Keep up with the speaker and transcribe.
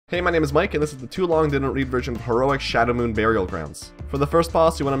Hey, my name is Mike, and this is the too long didn't read version of Heroic Shadowmoon Burial Grounds. For the first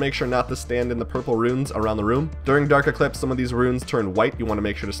boss, you want to make sure not to stand in the purple runes around the room. During Dark Eclipse, some of these runes turn white, you want to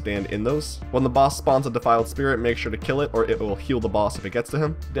make sure to stand in those. When the boss spawns a defiled spirit, make sure to kill it, or it will heal the boss if it gets to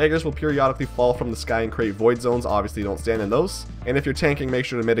him. Daggers will periodically fall from the sky and create void zones, obviously don't stand in those. And if you're tanking, make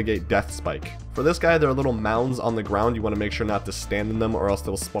sure to mitigate Death Spike. For this guy, there are little mounds on the ground, you want to make sure not to stand in them or else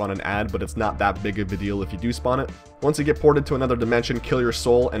they'll spawn an ad, but it's not that big of a deal if you do spawn it. Once you get ported to another dimension, kill your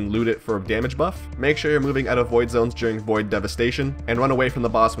soul and loot it for a damage buff. Make sure you're moving out of void zones during Void Devastation, and run away from the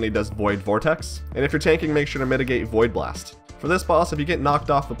boss when he does Void Vortex. And if you're tanking, make sure to mitigate Void Blast. For this boss, if you get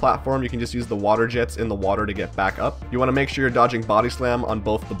knocked off the platform, you can just use the water jets in the water to get back up. You want to make sure you're dodging Body Slam on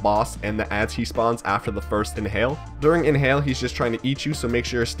both the boss and the ads he spawns after the first inhale. During inhale, he's just trying to eat you, so make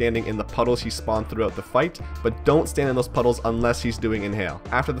sure you're standing in the puddles he spawned throughout the fight, but don't stand in those puddles unless he's doing inhale.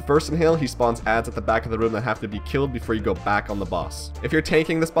 After the first inhale, he spawns ads at the back of the room that have to be killed before you go back on the boss. If you're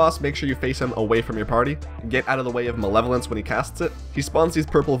tanking this boss, make sure you face him away from your party. Get out of the way of Malevolence when he casts it. He spawns these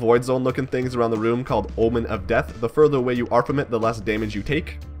purple void zone looking things around the room called Omen of Death. The further away you are from it, the less damage you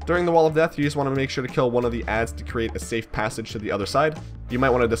take. During the Wall of Death, you just want to make sure to kill one of the ads to create a safe passage to the other side. You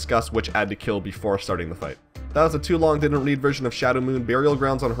might want to discuss which ad to kill before starting the fight. That was a too long didn't read version of Shadowmoon Burial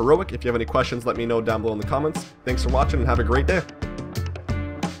Grounds on Heroic. If you have any questions, let me know down below in the comments. Thanks for watching and have a great day.